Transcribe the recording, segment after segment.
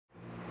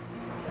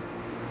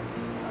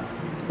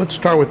Let's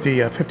start with the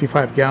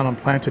 55-gallon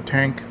planted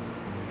tank.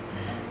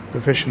 The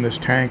fish in this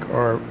tank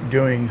are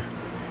doing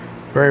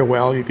very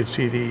well. You can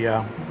see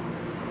the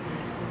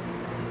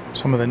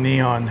some of the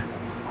neon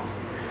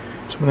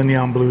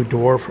blue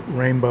dwarf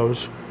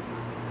rainbows.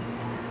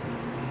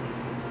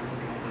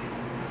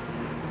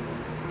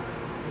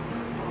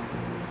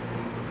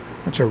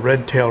 That's a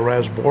red-tail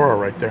rasbora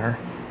right there.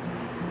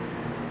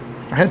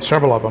 I had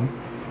several of them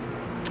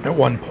at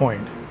one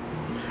point.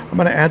 I'm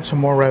going to add some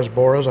more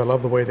rasboras. I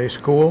love the way they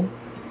school.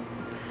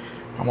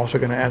 I'm also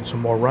going to add some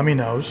more rummy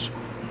nose.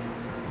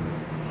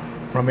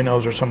 Rummy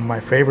nose are some of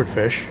my favorite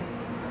fish.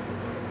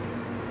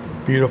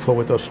 Beautiful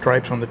with those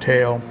stripes on the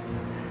tail,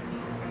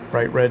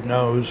 bright red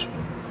nose.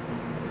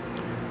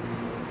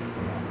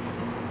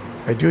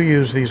 I do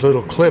use these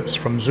little clips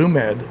from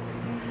ZoomEd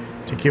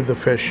to give the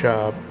fish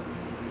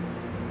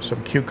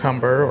some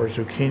cucumber or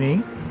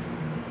zucchini.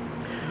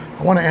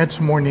 I want to add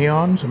some more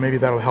neons, and maybe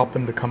that'll help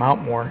them to come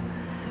out more.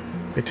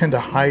 They tend to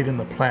hide in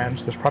the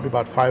plants. There's probably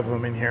about 5 of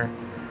them in here.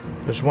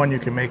 There's one you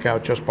can make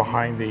out just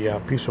behind the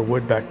piece of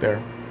wood back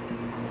there.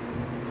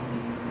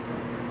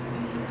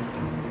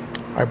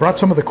 I brought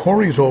some of the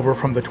cories over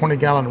from the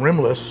 20-gallon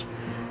rimless,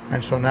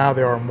 and so now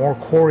there are more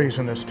cories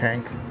in this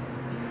tank.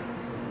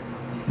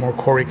 More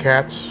cory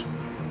cats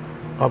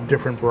of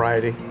different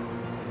variety.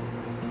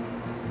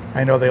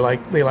 I know they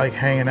like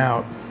hanging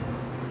out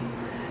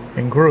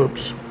in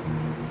groups.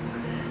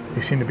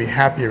 They seem to be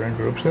happier in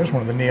groups. There's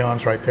one of the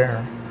neons right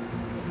there.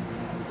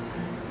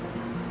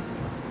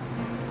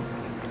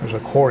 There's a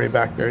cory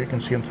back there. You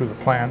can see them through the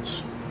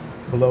plants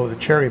below the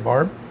cherry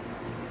barb.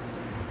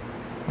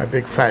 My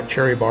big fat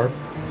cherry barb.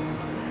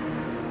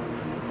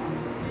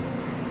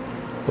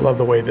 I love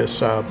the way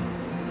this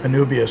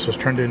Anubias has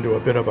turned into a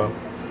bit of a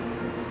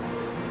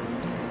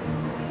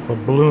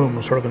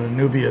bloom, sort of an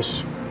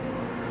Anubias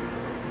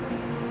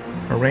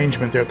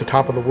arrangement there at the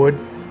top of the wood.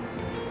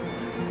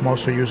 I'm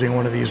also using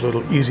one of these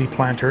little easy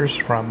planters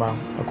from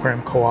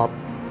Aquarium Co-op.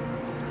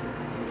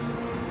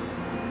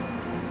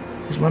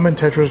 These lemon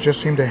tetras just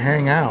seem to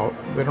hang out.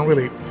 They don't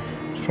really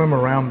swim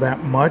around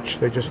that much.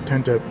 They just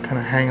tend to kind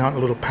of hang out in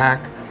a little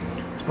pack.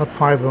 There's about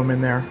 5 of them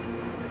in there.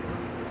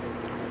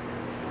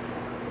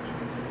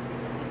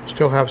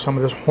 Still have some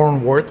of this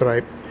hornwort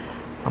that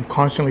I'm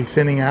constantly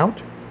thinning out.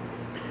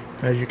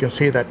 And as you can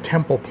see, that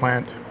temple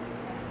plant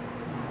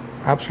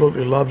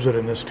absolutely loves it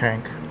in this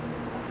tank.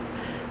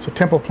 It's a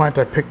temple plant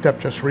I picked up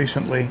just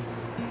recently.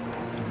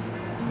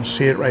 You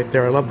see it right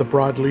there. I love the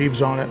broad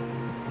leaves on it.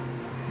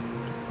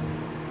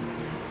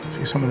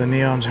 See some of the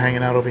neons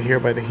hanging out over here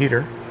by the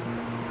heater.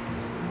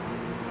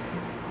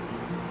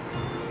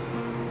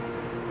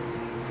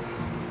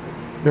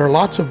 There are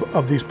lots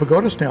of these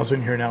pagoda snails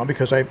in here now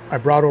because I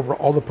brought over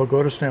all the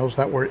pagoda snails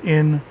that were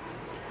in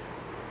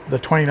the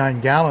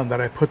 29-gallon that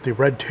I put the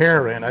red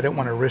tear in. I didn't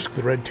want to risk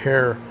the red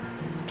tear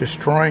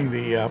destroying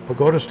the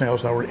pagoda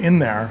snails that were in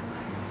there.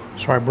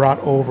 So I brought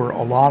over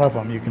a lot of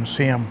them. You can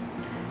see them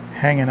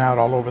hanging out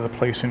all over the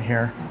place in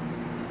here.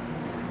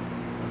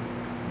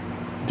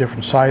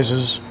 Different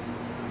sizes.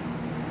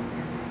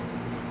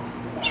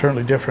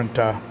 Certainly different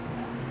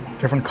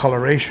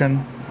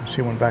coloration. You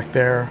see one back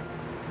there.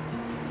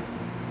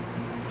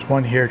 There's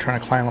one here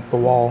trying to climb up the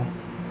wall.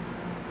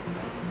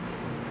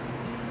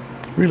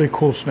 Really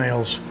cool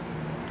snails.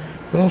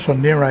 There's also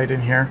nearite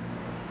in here.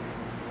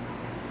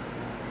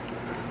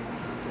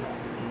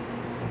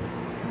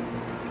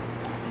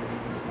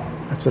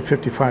 That's a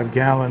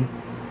 55-gallon.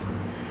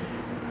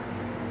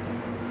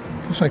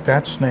 Looks like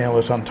that snail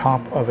is on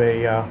top of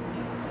a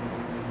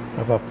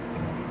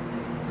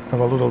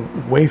little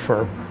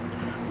wafer.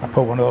 I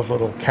put one of those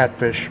little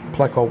catfish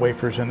pleco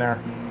wafers in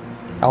there,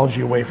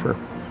 algae wafer.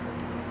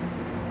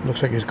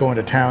 Looks like he's going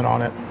to town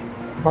on it.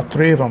 About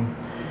 3 of them,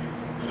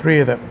 3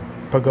 of the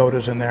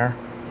pagodas in there.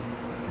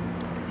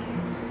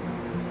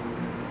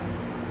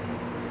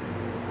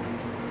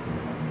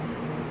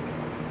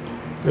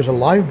 There's a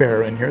live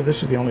bear in here.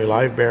 This is the only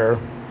live bear.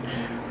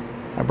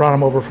 I brought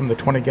him over from the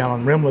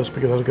 20-gallon rimless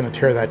because I was going to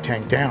tear that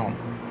tank down.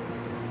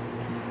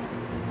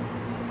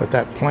 But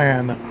that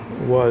plan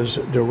was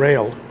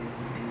derailed.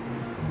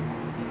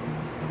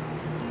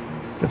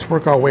 Let's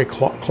work our way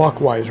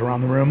clockwise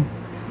around the room.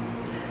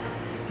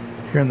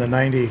 Here in the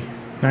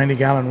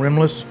 90-gallon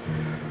rimless.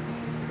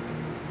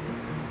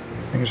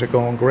 Things are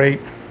going great.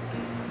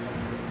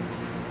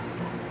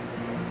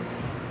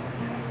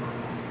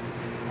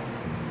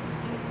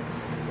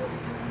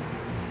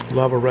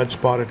 Love a red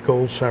spotted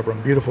gold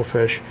severum. Beautiful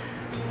fish.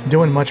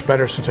 Doing much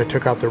better since I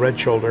took out the red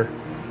shoulder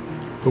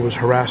who was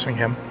harassing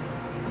him.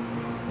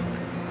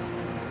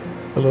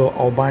 The little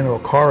albino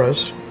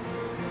acaras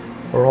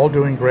are all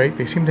doing great.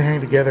 They seem to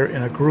hang together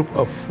in a group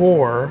of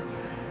 4,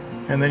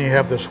 and then you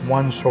have this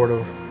one sort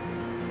of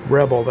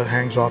rebel that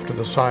hangs off to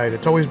the side.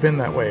 It's always been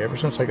that way ever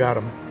since I got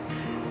him.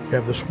 You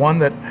have this one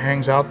that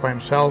hangs out by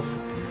himself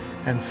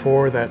and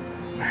 4 that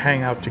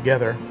hang out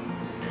together.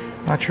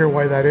 Not sure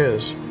why that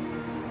is.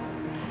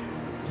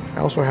 I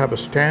also have a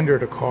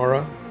standard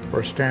acara,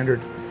 or a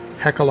standard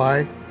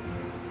hecali.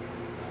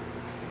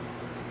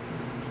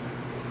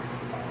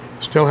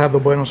 Still have the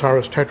Buenos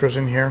Aires tetras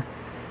in here.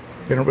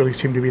 They don't really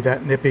seem to be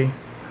that nippy.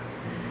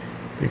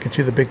 You can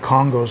see the big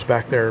Congos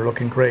back there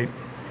looking great.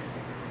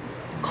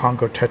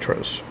 Congo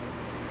tetras.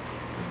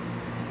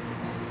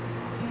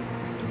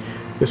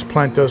 This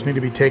plant does need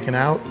to be taken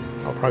out.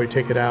 I'll probably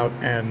take it out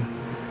and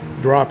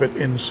drop it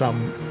in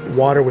some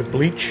water with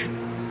bleach.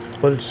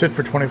 Let it sit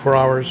for 24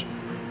 hours.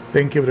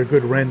 Then give it a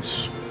good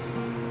rinse.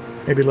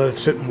 Maybe let it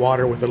sit in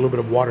water with a little bit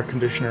of water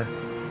conditioner.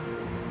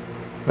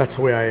 That's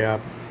the way I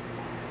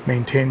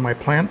maintain my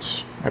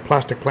plants, my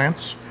plastic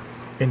plants,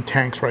 in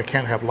tanks where I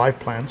can't have live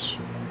plants.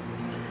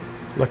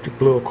 Electric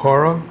blue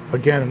Ochart,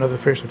 again another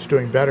fish that's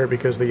doing better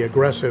because the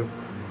aggressive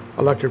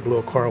electric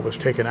blue Ochart was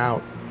taken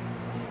out.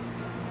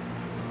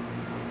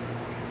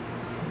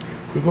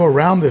 If we go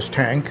around this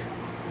tank,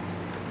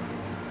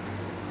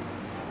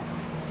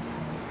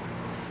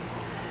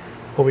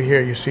 over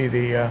here you see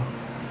the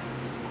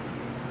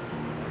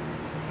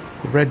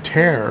red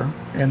tear,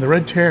 and the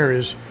red tear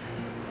is,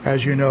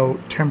 as you know,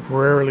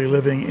 temporarily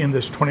living in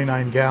this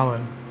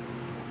 29-gallon.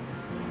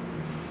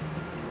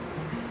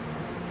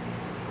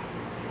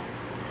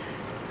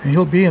 And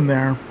he'll be in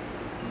there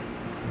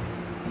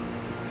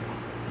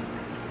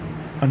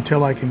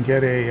until I can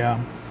get a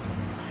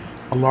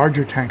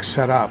larger tank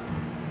set up,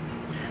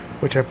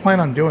 which I plan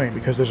on doing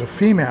because there's a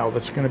female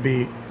that's going to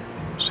be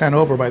sent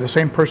over by the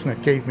same person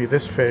that gave me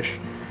this fish,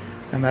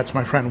 and that's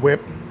my friend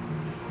Whip,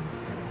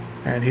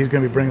 and he's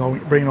going to be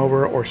bringing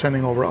over or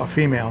sending over a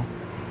female.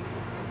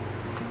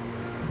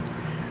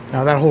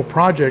 Now that whole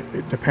project,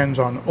 it depends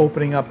on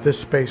opening up this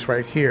space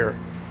right here.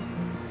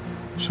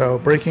 So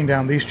breaking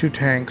down these two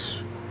tanks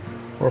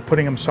or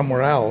putting them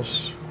somewhere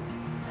else,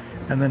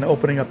 and then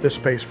opening up this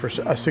space for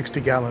a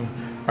 60-gallon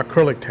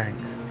acrylic tank.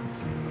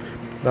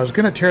 But I was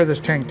going to tear this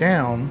tank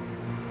down,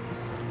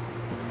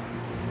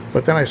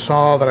 but then I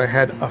saw that I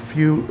had a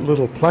few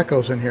little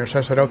plecos in here, so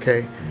I said,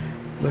 okay,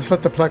 let's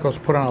let the plecos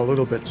put on a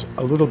little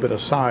bit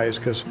of size,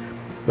 because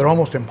they're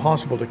almost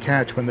impossible to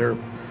catch when they're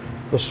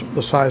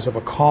the size of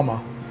a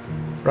comma,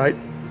 right?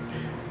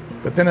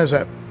 But then as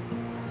a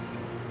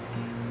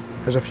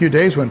few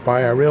days went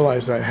by, I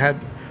realized that I had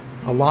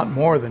a lot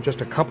more than just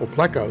a couple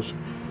plecos.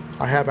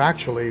 I have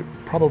actually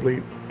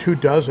probably 2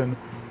 dozen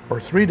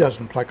or 3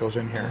 dozen plecos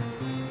in here.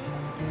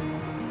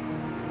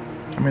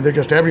 I mean, they're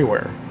just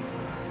everywhere.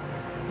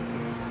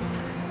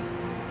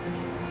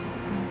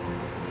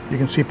 You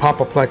can see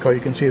Papa Pleco.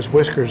 You can see his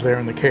whiskers there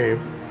in the cave.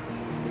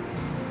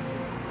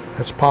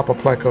 That's Papa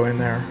Pleco in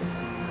there,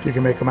 if you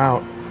can make him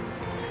out.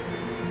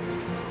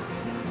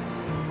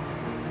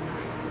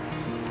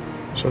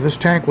 So this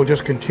tank will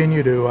just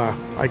continue to,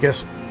 I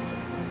guess,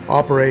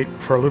 operate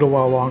for a little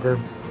while longer.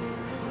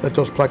 Let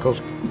those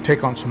plecos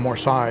take on some more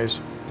size.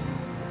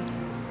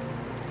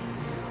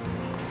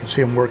 You can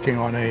see him working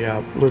on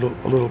a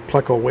little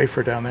pleco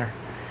wafer down there.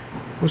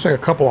 Looks like a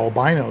couple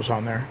albinos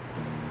on there.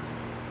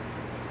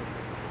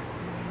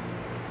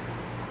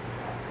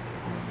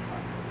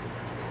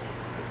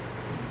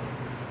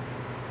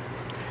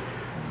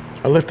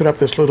 I lifted up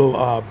this little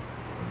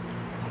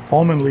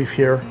almond leaf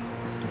here,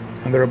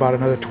 and there are about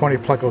another 20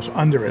 plecos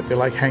under it. They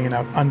like hanging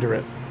out under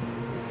it.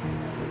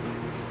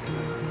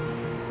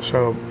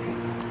 So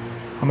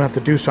I'm gonna have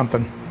to do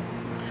something.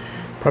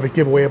 Probably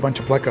give away a bunch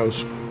of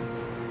plecos.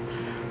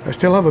 I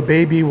still have a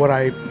baby, what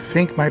I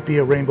think might be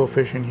a rainbow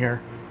fish in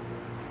here,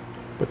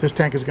 but this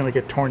tank is gonna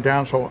get torn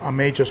down, so I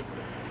may just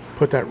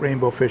put that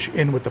rainbow fish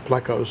in with the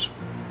plecos.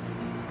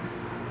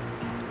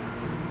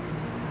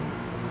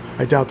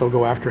 I doubt they'll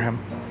go after him.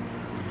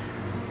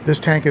 This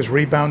tank is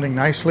rebounding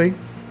nicely.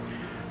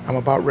 I'm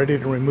about ready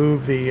to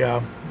remove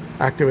the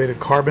activated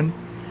carbon.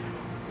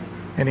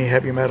 Any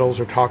heavy metals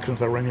or toxins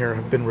that are in here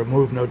have been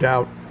removed, no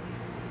doubt,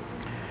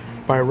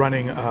 by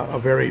running a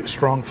very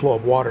strong flow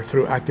of water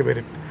through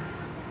activated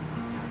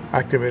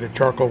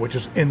charcoal, which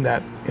is in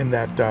that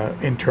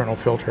internal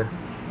filter.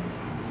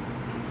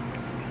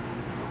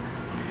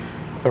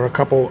 There are a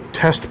couple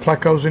test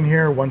plecos in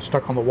here, one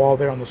stuck on the wall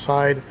there on the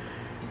side,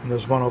 and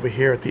there's one over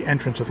here at the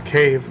entrance of the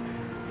cave.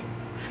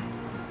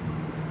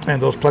 And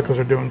those plecos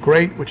are doing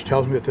great, which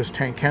tells me that this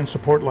tank can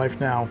support life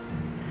now.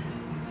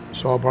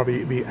 So I'll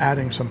probably be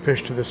adding some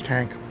fish to this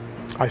tank.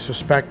 I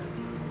suspect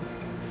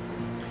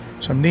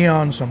some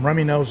neons, some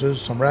rummy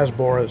noses, some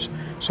rasboras,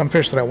 some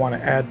fish that I want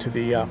to add to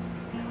the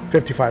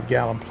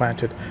 55-gallon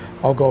planted.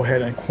 I'll go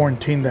ahead and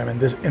quarantine them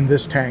in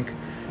this tank,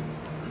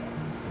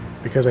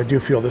 because I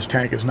do feel this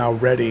tank is now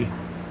ready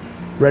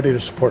to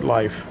support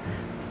life.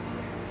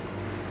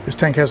 This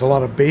tank has a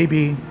lot of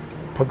baby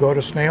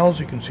pagoda snails.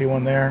 You can see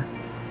one there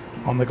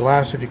on the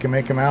glass if you can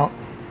make them out.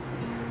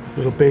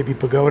 Little baby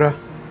pagoda.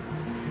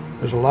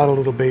 There's a lot of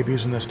little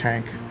babies in this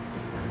tank.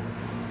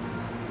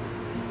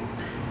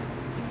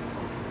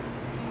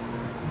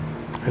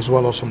 As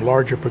well as some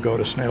larger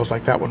pagoda snails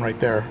like that one right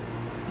there.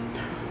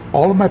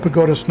 All of my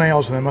pagoda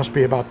snails, and there must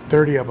be about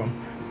 30 of them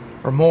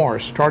or more,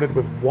 started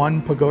with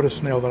one pagoda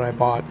snail that I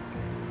bought,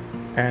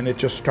 and it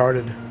just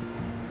started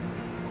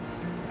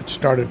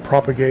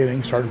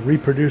propagating, started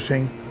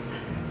reproducing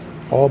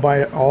all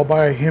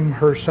by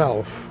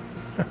herself.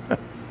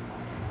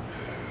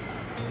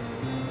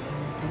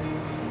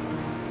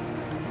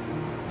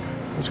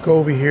 Let's go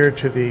over here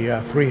to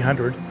the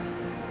 300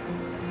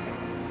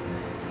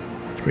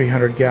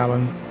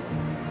 gallon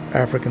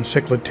African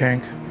cichlid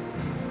tank.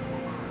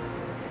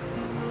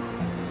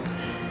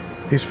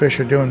 These fish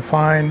are doing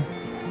fine.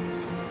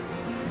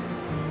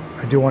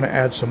 I do want to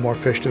add some more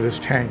fish to this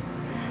tank,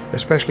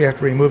 especially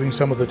after removing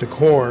some of the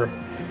decor.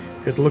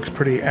 It looks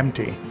pretty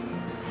empty.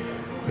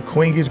 The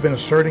Coingi's been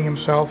asserting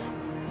himself,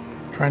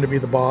 trying to be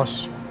the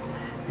boss.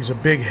 He's a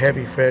big,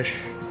 heavy fish,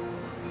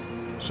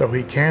 so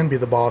he can be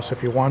the boss if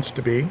he wants to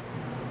be.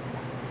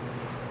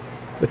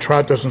 The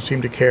trout doesn't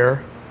seem to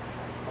care.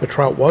 The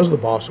trout was the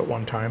boss at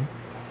one time.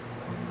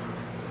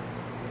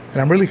 And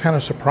I'm really kind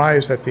of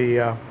surprised that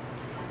the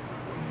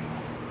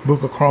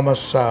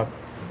Buccochromis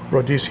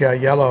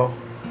rhodesii yellow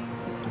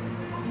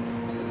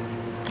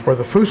or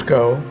the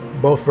Fusco,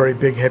 both very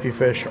big, heavy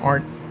fish,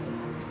 aren't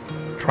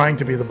trying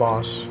to be the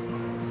boss.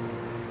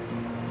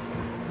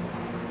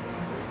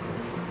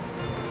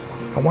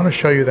 I want to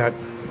show you that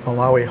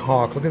Malawi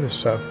hawk. Look at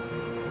this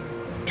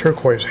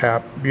turquoise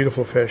hat,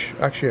 beautiful fish.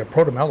 Actually a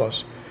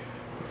Protomellus.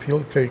 If you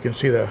look there, you can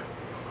see that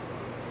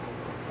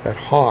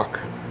hawk.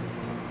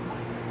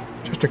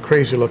 Just a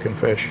crazy looking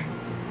fish.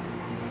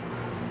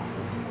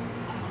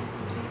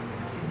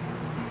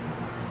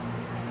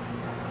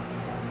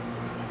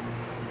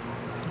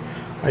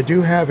 I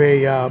do have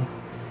an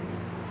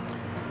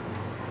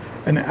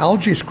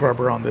algae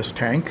scrubber on this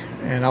tank,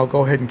 and I'll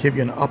go ahead and give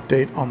you an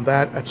update on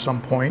that at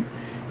some point.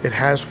 It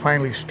has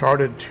finally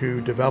started to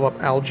develop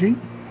algae.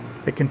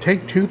 It can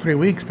take 2-3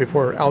 weeks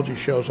before algae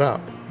shows up,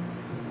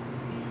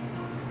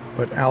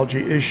 but algae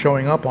is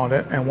showing up on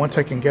it, and once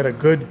I can get a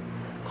good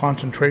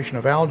concentration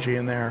of algae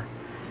in there,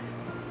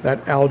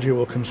 that algae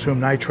will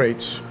consume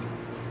nitrates,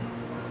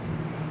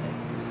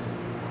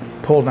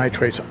 pull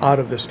nitrates out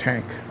of this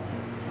tank.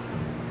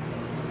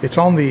 It's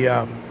on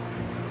the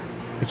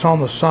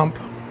sump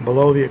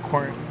below the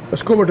aquarium.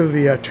 Let's go over to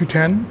the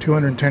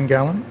 210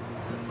 gallon.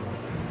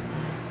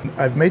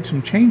 I've made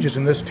some changes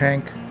in this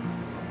tank.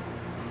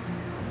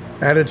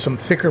 Added some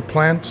thicker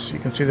plants. You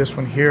can see this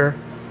one here.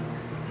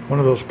 One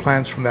of those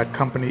plants from that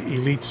company,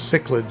 Elite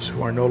Cichlids,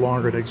 who are no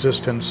longer in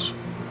existence,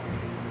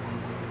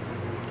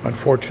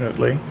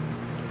 unfortunately.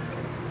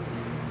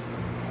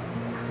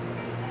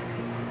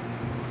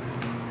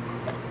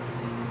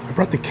 I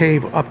brought the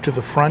cave up to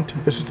the front.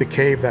 This is the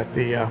cave that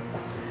the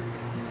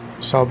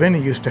Salvini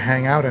used to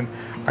hang out in.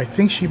 I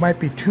think she might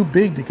be too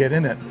big to get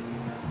in it,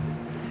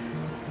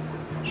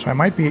 so I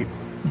might be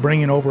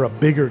bringing over a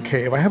bigger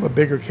cave. I have a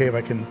bigger cave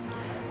I can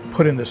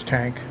put in this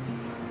tank.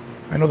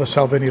 I know the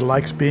Salvini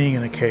likes being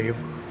in a cave.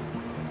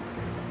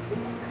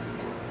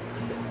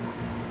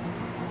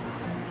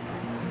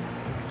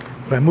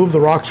 But I moved the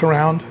rocks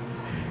around,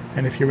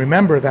 and if you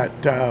remember,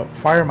 that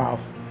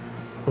firemouth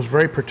was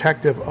very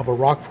protective of a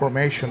rock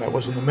formation that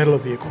was in the middle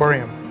of the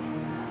aquarium.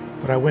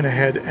 But I went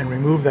ahead and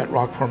removed that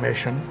rock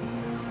formation.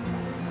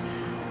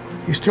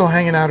 He's still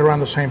hanging out around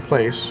the same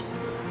place.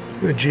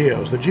 Look at the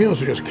geos. The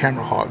geos are just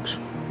camera hogs.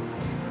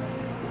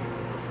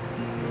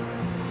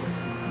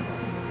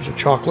 There's a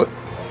chocolate.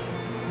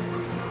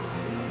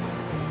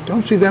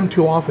 Don't see them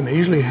too often. They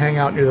usually hang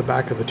out near the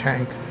back of the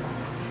tank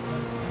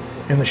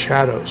in the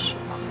shadows.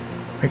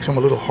 Makes them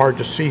a little hard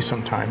to see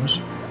sometimes.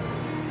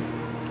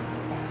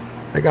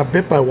 I got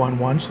bit by one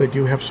once. They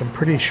do have some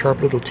pretty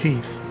sharp little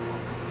teeth.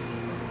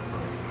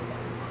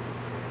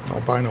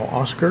 Albino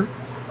Oscar.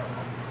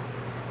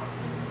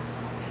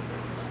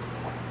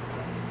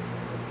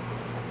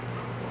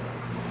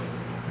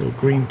 Little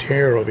green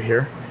tear over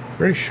here.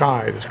 Very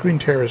shy. This green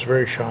tear is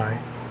very shy.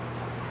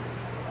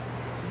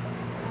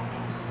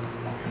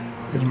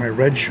 Here's my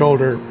red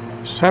shoulder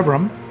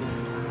Severum,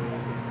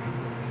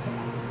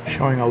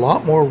 showing a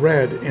lot more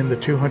red in the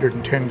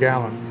 210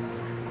 gallon.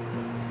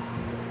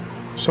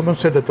 Someone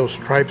said that those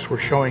stripes were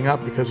showing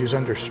up because he's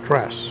under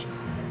stress.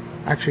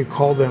 Actually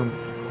called them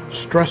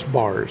stress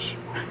bars.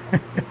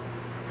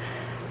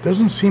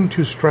 Doesn't seem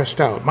too stressed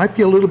out. Might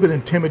be a little bit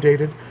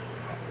intimidated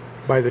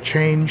by the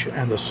change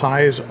and the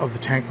size of the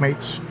tank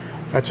mates.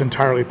 That's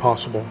entirely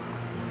possible.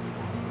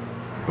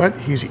 But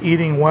he's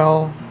eating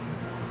well,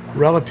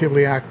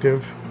 relatively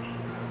active.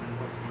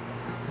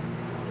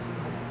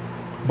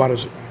 About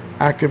as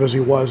active as he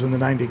was in the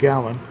 90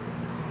 gallon.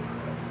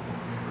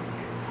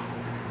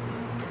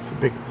 It's a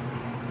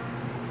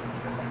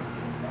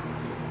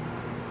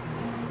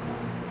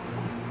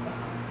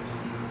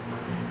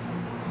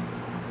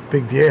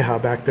big vieja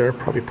back there,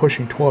 probably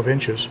pushing 12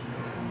 inches.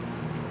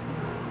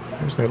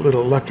 There's that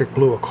little electric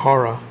blue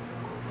Ochart.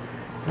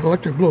 That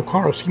electric blue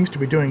Ochart seems to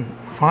be doing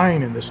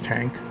fine in this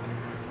tank,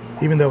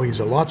 even though he's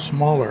a lot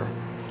smaller.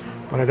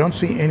 But I don't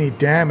see any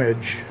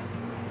damage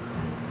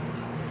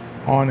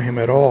on him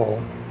at all.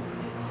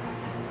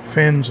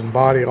 Fins and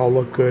body all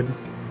look good.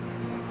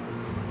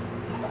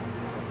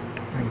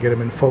 I can get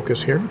him in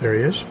focus here. There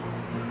he is.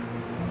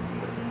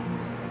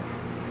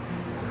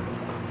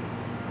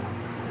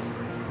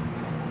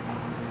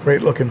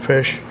 Great looking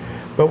fish,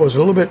 but was a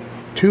little bit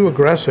too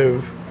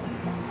aggressive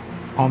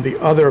on the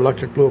other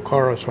electric blue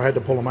Ochart, so I had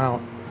to pull him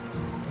out.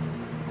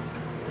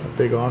 A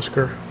big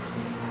Oscar.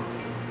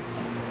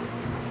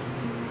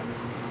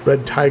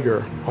 Red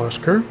Tiger,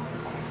 Oscar.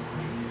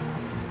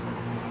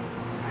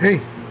 Hey,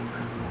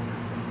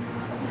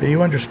 are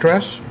you under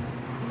stress?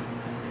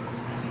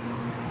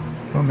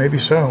 Well, maybe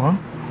so, huh?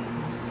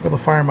 Well,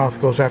 the firemouth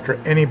goes after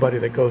anybody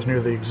that goes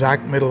near the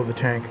exact middle of the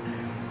tank.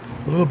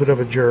 A little bit of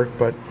a jerk,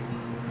 but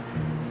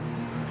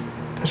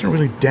doesn't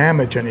really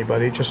damage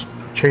anybody, just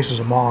chases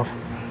them off.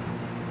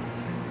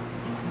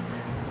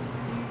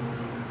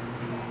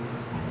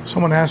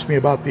 Someone asked me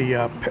about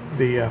the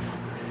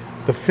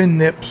fin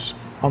nips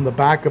on the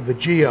back of the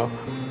Geo.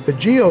 The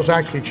Geos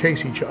actually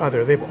chase each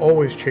other. They've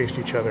always chased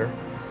each other.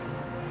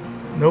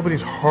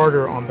 Nobody's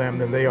harder on them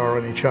than they are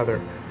on each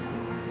other.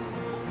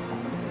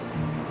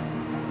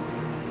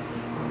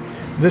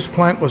 This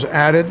plant was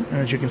added, and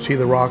as you can see,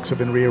 the rocks have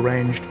been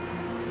rearranged.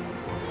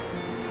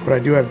 But I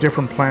do have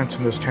different plants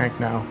in this tank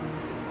now.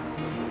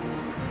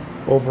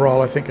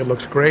 Overall, I think it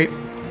looks great.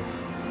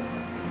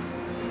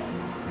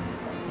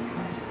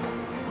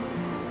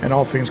 And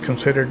all things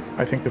considered,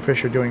 I think the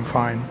fish are doing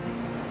fine.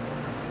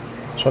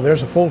 So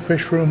there's a full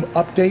fish room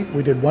update.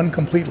 We did one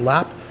complete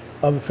lap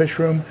of the fish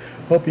room.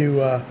 Hope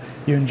you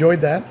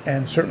enjoyed that,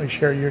 and certainly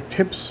share your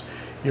tips,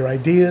 your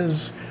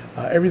ideas,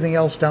 everything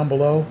else down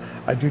below.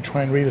 I do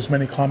try and read as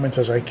many comments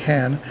as I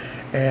can.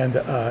 And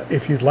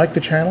if you'd like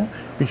the channel,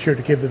 be sure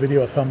to give the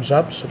video a thumbs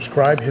up,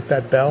 subscribe, hit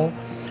that bell.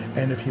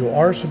 And if you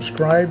are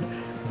subscribed,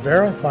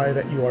 verify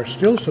that you are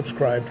still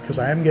subscribed, because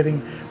I am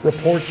getting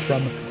reports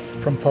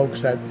from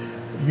folks that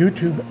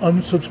YouTube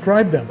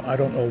unsubscribed them. I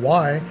don't know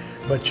why,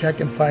 but check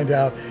and find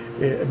out.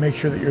 Make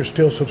sure that you're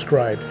still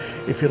subscribed.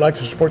 If you'd like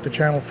to support the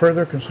channel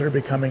further, consider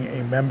becoming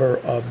a member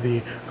of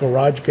the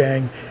Garage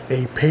Gang,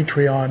 a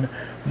Patreon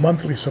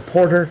monthly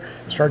supporter.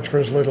 Starts for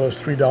as little as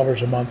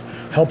 $3 a month.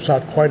 Helps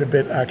out quite a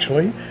bit,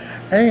 actually.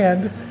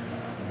 And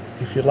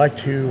if you'd like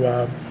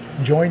to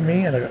join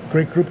me and a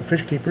great group of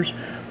fish keepers,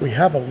 we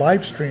have a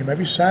live stream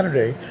every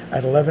Saturday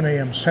at 11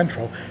 a.m.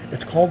 Central.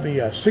 It's called the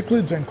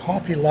Cichlids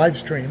Coffee live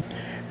stream,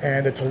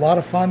 and it's a lot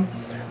of fun.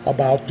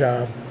 About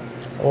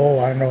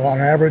I don't know, on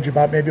average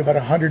maybe about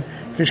 100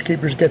 fish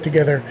keepers get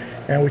together,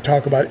 and we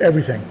talk about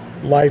everything: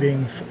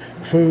 lighting,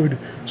 food,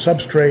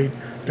 substrate,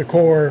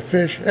 decor,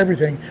 fish,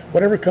 everything,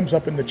 whatever comes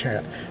up in the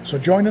chat. So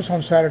join us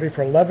on Saturday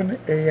for 11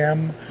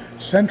 a.m.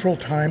 Central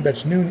Time.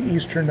 That's noon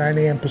Eastern, 9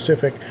 a.m.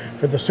 Pacific,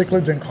 for the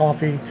Cichlids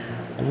Coffee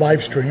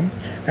live stream.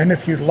 And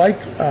if you'd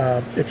like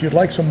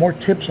some more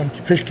tips on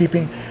fish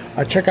keeping,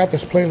 check out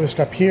this playlist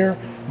up here,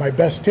 my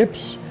best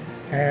tips.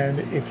 And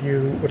if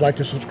you would like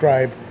to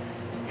subscribe,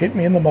 hit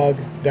me in the mug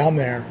down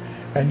there,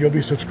 and you'll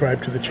be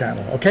subscribed to the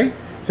channel. Okay?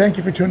 Thank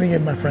you for tuning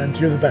in, my friends.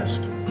 You're the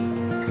best.